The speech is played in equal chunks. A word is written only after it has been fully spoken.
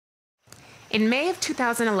In May of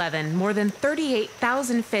 2011, more than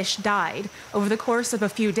 38,000 fish died over the course of a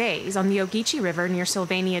few days on the Ogeechee River near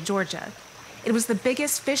Sylvania, Georgia. It was the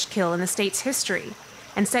biggest fish kill in the state's history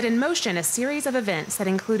and set in motion a series of events that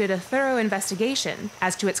included a thorough investigation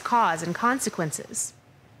as to its cause and consequences.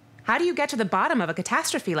 How do you get to the bottom of a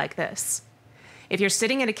catastrophe like this? If you're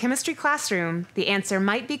sitting in a chemistry classroom, the answer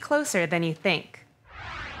might be closer than you think.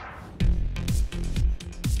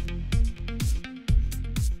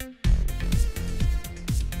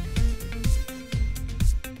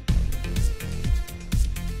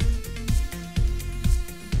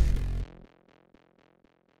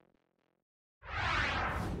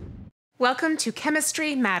 Welcome to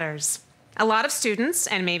Chemistry Matters. A lot of students,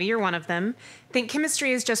 and maybe you're one of them, think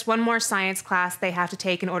chemistry is just one more science class they have to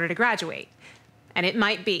take in order to graduate. And it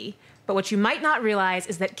might be, but what you might not realize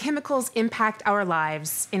is that chemicals impact our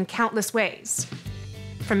lives in countless ways.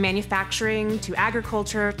 From manufacturing, to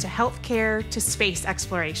agriculture, to healthcare, to space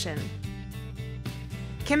exploration.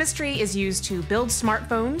 Chemistry is used to build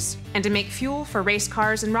smartphones and to make fuel for race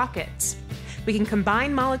cars and rockets. We can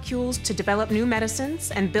combine molecules to develop new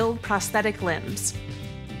medicines and build prosthetic limbs.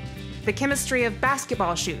 The chemistry of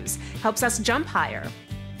basketball shoes helps us jump higher.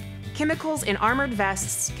 Chemicals in armored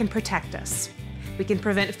vests can protect us. We can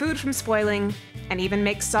prevent food from spoiling and even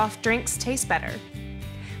make soft drinks taste better.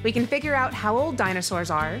 We can figure out how old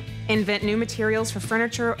dinosaurs are, invent new materials for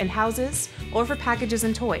furniture and houses, or for packages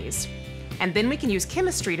and toys. And then we can use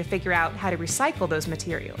chemistry to figure out how to recycle those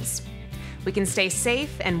materials. We can stay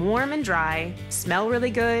safe and warm and dry, smell really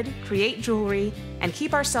good, create jewelry, and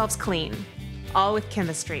keep ourselves clean, all with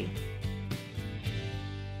chemistry.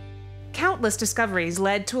 Countless discoveries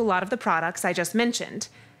led to a lot of the products I just mentioned,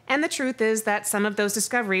 and the truth is that some of those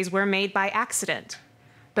discoveries were made by accident,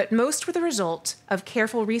 but most were the result of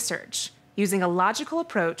careful research, using a logical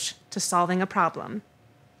approach to solving a problem.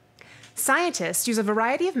 Scientists use a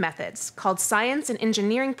variety of methods called science and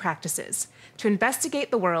engineering practices to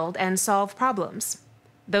investigate the world and solve problems.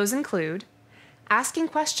 Those include asking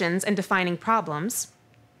questions and defining problems,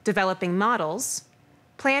 developing models,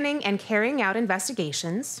 planning and carrying out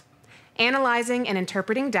investigations, analyzing and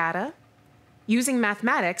interpreting data, using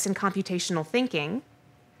mathematics and computational thinking,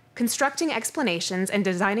 constructing explanations and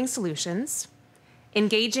designing solutions,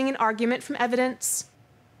 engaging in argument from evidence,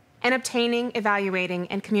 and obtaining, evaluating,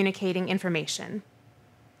 and communicating information.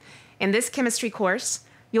 In this chemistry course,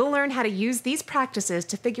 you'll learn how to use these practices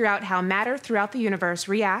to figure out how matter throughout the universe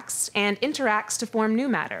reacts and interacts to form new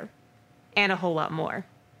matter, and a whole lot more.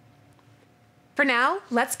 For now,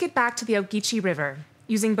 let's get back to the Ogeechee River,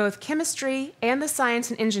 using both chemistry and the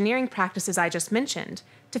science and engineering practices I just mentioned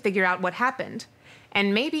to figure out what happened,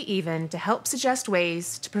 and maybe even to help suggest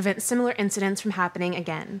ways to prevent similar incidents from happening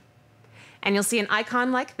again. And you'll see an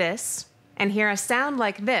icon like this, and hear a sound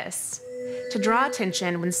like this, to draw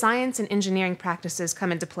attention when science and engineering practices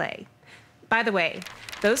come into play. By the way,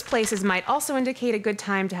 those places might also indicate a good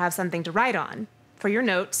time to have something to write on, for your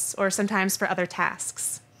notes or sometimes for other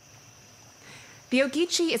tasks. The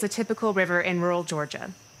Ogeechee is a typical river in rural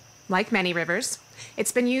Georgia. Like many rivers,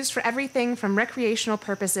 it's been used for everything from recreational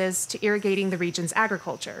purposes to irrigating the region's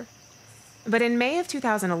agriculture. But in May of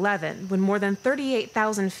 2011, when more than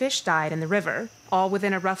 38,000 fish died in the river, all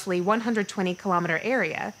within a roughly 120-kilometer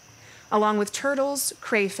area, along with turtles,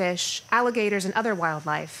 crayfish, alligators, and other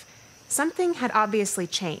wildlife, something had obviously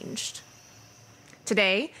changed.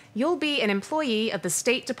 Today, you'll be an employee of the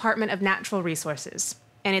State Department of Natural Resources,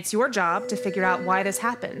 and it's your job to figure out why this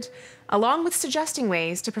happened, along with suggesting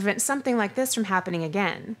ways to prevent something like this from happening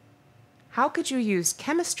again. How could you use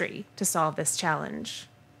chemistry to solve this challenge?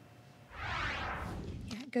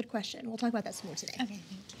 Yeah, good question. We'll talk about that some more today. Okay, thank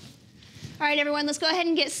you. All right, everyone, let's go ahead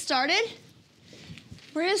and get started.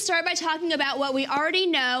 We're going to start by talking about what we already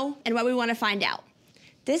know and what we want to find out.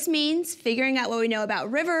 This means figuring out what we know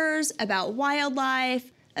about rivers, about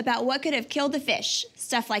wildlife, about what could have killed the fish,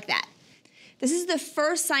 stuff like that. This is the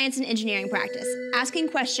first science and engineering practice, asking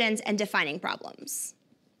questions and defining problems.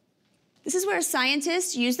 This is where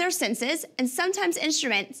scientists use their senses and sometimes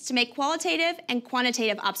instruments to make qualitative and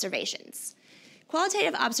quantitative observations.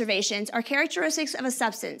 Qualitative observations are characteristics of a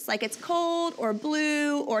substance, like it's cold or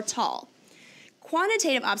blue or tall.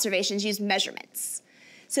 Quantitative observations use measurements.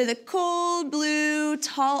 So the cold, blue,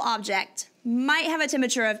 tall object might have a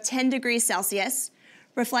temperature of 10 degrees Celsius,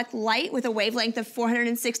 reflect light with a wavelength of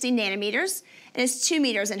 460 nanometers, and is 2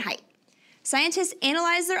 meters in height. Scientists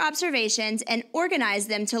analyze their observations and organize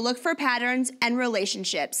them to look for patterns and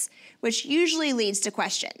relationships, which usually leads to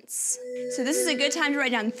questions. So this is a good time to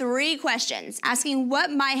write down 3 questions, asking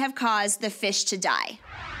what might have caused the fish to die.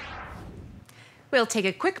 We'll take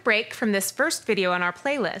a quick break from this first video on our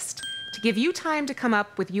playlist to give you time to come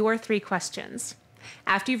up with your 3 questions.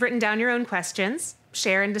 After you've written down your own questions,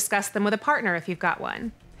 share and discuss them with a partner if you've got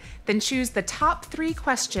one. Then choose the top 3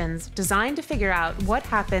 questions designed to figure out what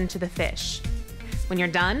happened to the fish. When you're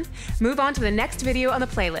done, move on to the next video on the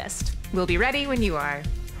playlist. We'll be ready when you are.